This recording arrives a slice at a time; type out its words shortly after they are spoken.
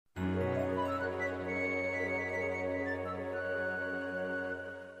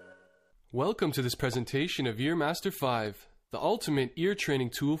Welcome to this presentation of EarMaster 5, the ultimate ear training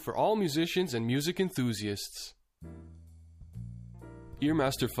tool for all musicians and music enthusiasts.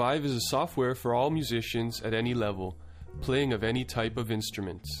 EarMaster 5 is a software for all musicians at any level, playing of any type of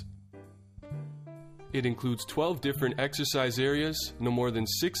instruments. It includes 12 different exercise areas, no more than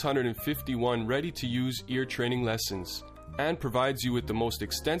 651 ready-to-use ear training lessons, and provides you with the most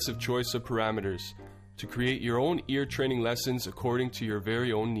extensive choice of parameters to create your own ear training lessons according to your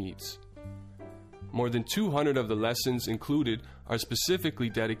very own needs. More than 200 of the lessons included are specifically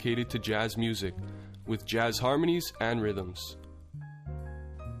dedicated to jazz music, with jazz harmonies and rhythms.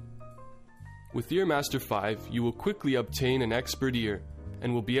 With EarMaster 5, you will quickly obtain an expert ear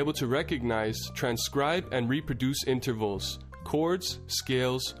and will be able to recognize, transcribe, and reproduce intervals, chords,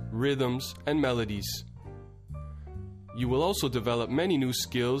 scales, rhythms, and melodies. You will also develop many new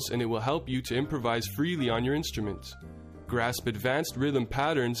skills, and it will help you to improvise freely on your instrument, grasp advanced rhythm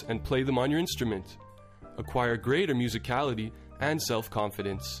patterns and play them on your instrument, acquire greater musicality and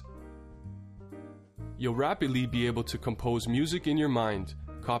self-confidence. You'll rapidly be able to compose music in your mind,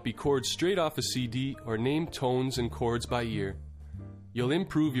 copy chords straight off a CD, or name tones and chords by ear. You'll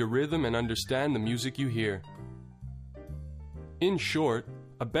improve your rhythm and understand the music you hear. In short,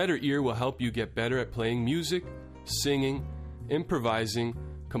 a better ear will help you get better at playing music, singing, improvising,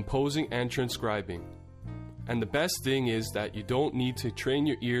 composing, and transcribing. And the best thing is that you don't need to train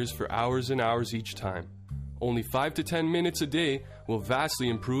your ears for hours and hours each time. Only 5 to 10 minutes a day will vastly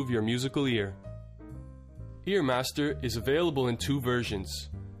improve your musical ear. EarMaster is available in 2 versions.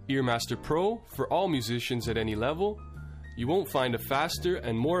 EarMaster Pro for all musicians at any level. You won't find a faster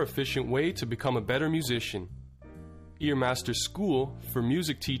and more efficient way to become a better musician. EarMaster School for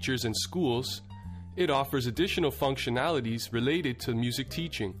music teachers and schools. It offers additional functionalities related to music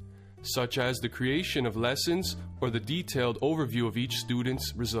teaching, such as the creation of lessons or the detailed overview of each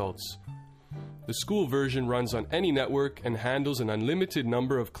student's results. The school version runs on any network and handles an unlimited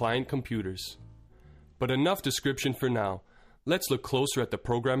number of client computers. But enough description for now. Let's look closer at the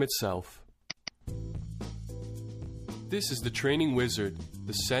program itself. This is the training wizard,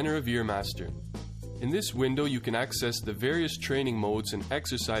 the center of EarMaster. In this window, you can access the various training modes and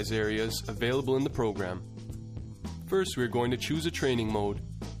exercise areas available in the program. First, we're going to choose a training mode.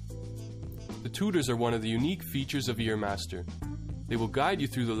 The tutors are one of the unique features of EarMaster. They will guide you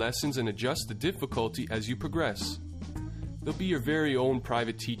through the lessons and adjust the difficulty as you progress. They'll be your very own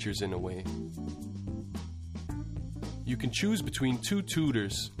private teachers in a way. You can choose between 2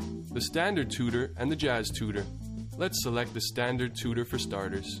 tutors, the standard tutor and the jazz tutor. Let's select the standard tutor for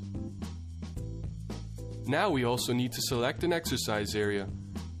starters. Now we also need to select an exercise area.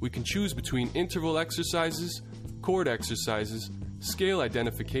 We can choose between interval exercises, chord exercises, scale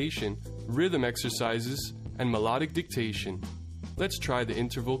identification, rhythm exercises, and melodic dictation. Let's try the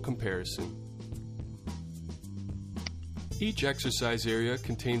interval comparison. Each exercise area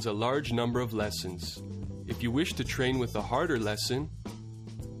contains a large number of lessons. If you wish to train with a harder lesson,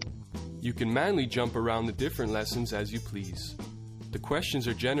 you can manually jump around the different lessons as you please. The questions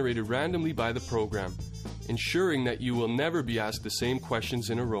are generated randomly by the program, ensuring that you will never be asked the same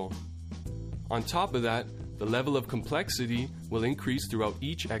questions in a row. On top of that, the level of complexity will increase throughout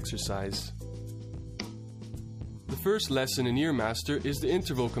each exercise. The first lesson in EarMaster is the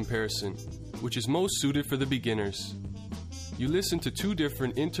interval comparison, which is most suited for the beginners. You listen to 2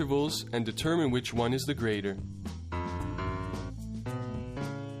 different intervals and determine which one is the greater.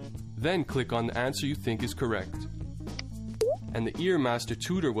 Then click on the answer you think is correct. And the EarMaster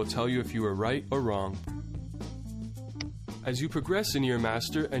tutor will tell you if you are right or wrong. As you progress in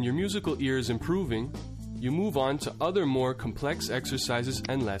EarMaster and your musical ear is improving, you move on to other more complex exercises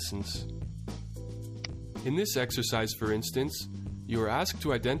and lessons. In this exercise, for instance, you are asked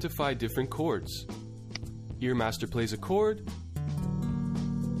to identify different chords. EarMaster plays a chord,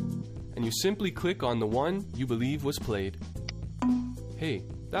 and you simply click on the one you believe was played. Hey,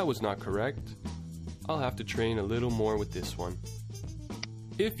 that was not correct. I'll have to train a little more with this one.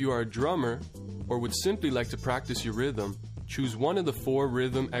 If you are a drummer, or would simply like to practice your rhythm, choose one of the 4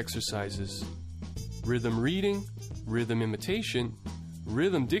 rhythm exercises: rhythm reading, rhythm imitation,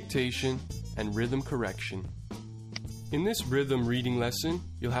 rhythm dictation, and rhythm correction. In this rhythm reading lesson,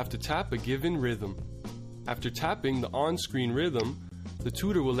 you'll have to tap a given rhythm. After tapping the on-screen rhythm, the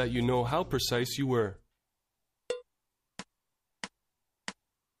tutor will let you know how precise you were.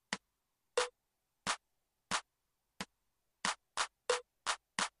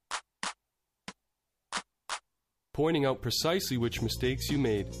 Pointing out precisely which mistakes you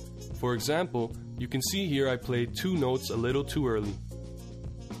made. For example, you can see here I played 2 notes a little too early.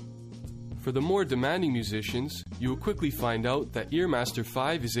 For the more demanding musicians, you will quickly find out that EarMaster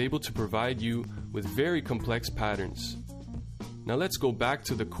 5 is able to provide you with very complex patterns. Now let's go back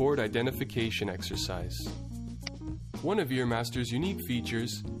to the chord identification exercise. One of EarMaster's unique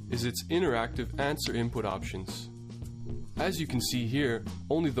features is its interactive answer input options. As you can see here,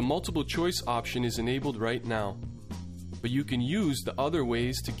 only the multiple choice option is enabled right now, but you can use the other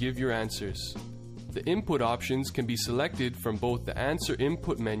ways to give your answers. The input options can be selected from both the answer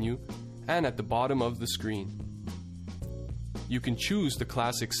input menu and at the bottom of the screen. You can choose the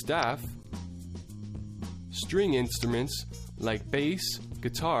classic staff, string instruments like bass,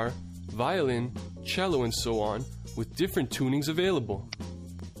 guitar, violin, cello, and so on, with different tunings available.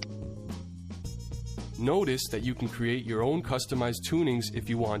 Notice that you can create your own customized tunings if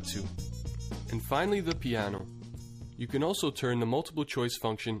you want to. And finally, the piano. You can also turn the multiple choice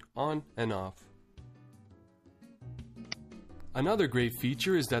function on and off. Another great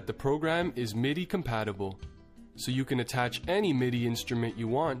feature is that the program is MIDI compatible, so you can attach any MIDI instrument you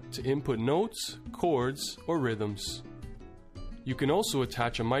want to input notes, chords, or rhythms. You can also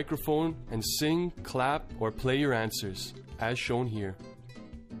attach a microphone and sing, clap, or play your answers, as shown here.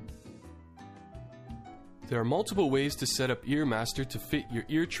 There are multiple ways to set up EarMaster to fit your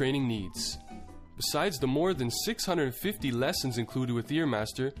ear training needs. Besides the more than 650 lessons included with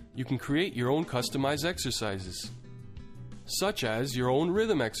EarMaster, you can create your own customized exercises, such as your own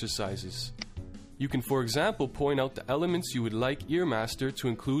rhythm exercises. You can, for example, point out the elements you would like EarMaster to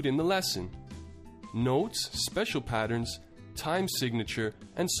include in the lesson: notes, special patterns, time signature,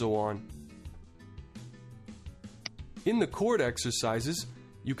 and so on. In the chord exercises,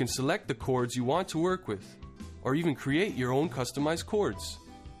 you can select the chords you want to work with, or even create your own customized chords.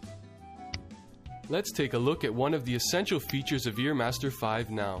 Let's take a look at one of the essential features of EarMaster 5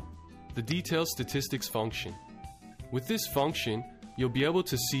 now, the detail statistics function. With this function, you'll be able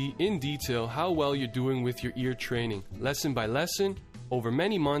to see in detail how well you're doing with your ear training, lesson by lesson, over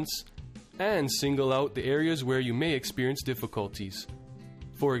many months, and single out the areas where you may experience difficulties.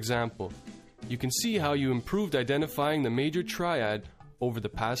 For example, you can see how you improved identifying the major triad over the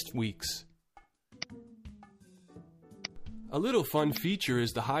past weeks. A little fun feature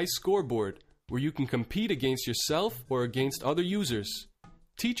is the high scoreboard, where you can compete against yourself or against other users.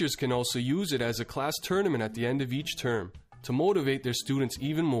 Teachers can also use it as a class tournament at the end of each term to motivate their students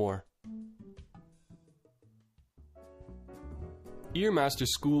even more. EarMaster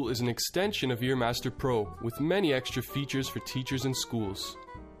School is an extension of EarMaster Pro with many extra features for teachers and schools.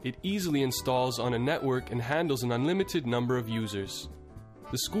 It easily installs on a network and handles an unlimited number of users.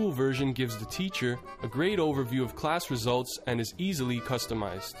 The school version gives the teacher a great overview of class results and is easily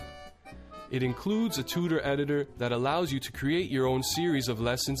customized. It includes a tutor editor that allows you to create your own series of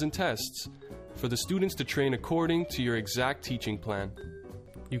lessons and tests for the students to train according to your exact teaching plan.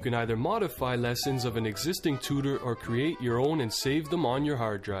 You can either modify lessons of an existing tutor or create your own and save them on your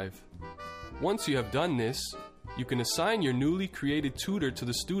hard drive. Once you have done this, you can assign your newly created tutor to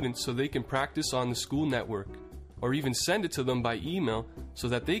the students so they can practice on the school network, or even send it to them by email so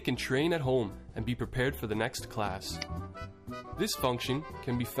that they can train at home and be prepared for the next class. This function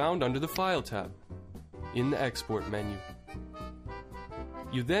can be found under the File tab in the Export menu.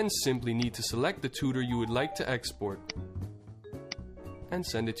 You then simply need to select the tutor you would like to export and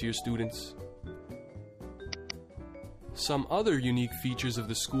send it to your students. Some other unique features of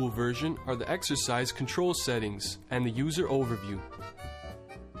the school version are the exercise control settings and the user overview.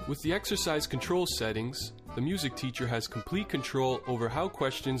 With the exercise control settings, the music teacher has complete control over how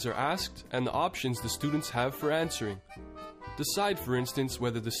questions are asked and the options the students have for answering. Decide, for instance,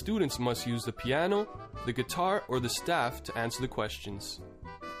 whether the students must use the piano, the guitar, or the staff to answer the questions,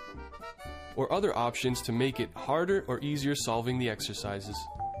 or other options to make it harder or easier solving the exercises.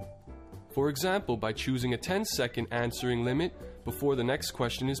 For example, by choosing a 10-second answering limit before the next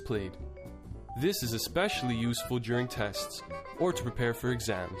question is played. This is especially useful during tests or to prepare for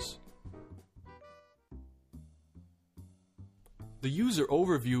exams. The user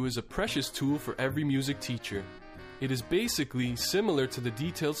overview is a precious tool for every music teacher. It is basically similar to the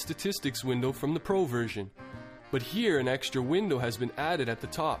detailed statistics window from the Pro version, but here an extra window has been added at the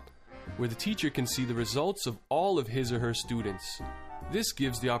top, where the teacher can see the results of all of his or her students. This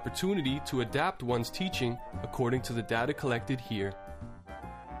gives the opportunity to adapt one's teaching according to the data collected here.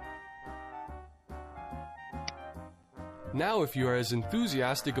 Now, if you are as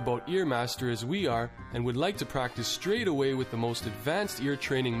enthusiastic about EarMaster as we are and would like to practice straight away with the most advanced ear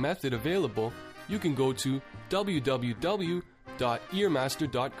training method available, you can go to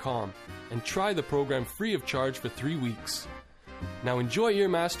www.earmaster.com and try the program free of charge for 3 weeks. Now enjoy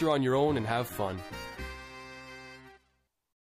EarMaster on your own and have fun.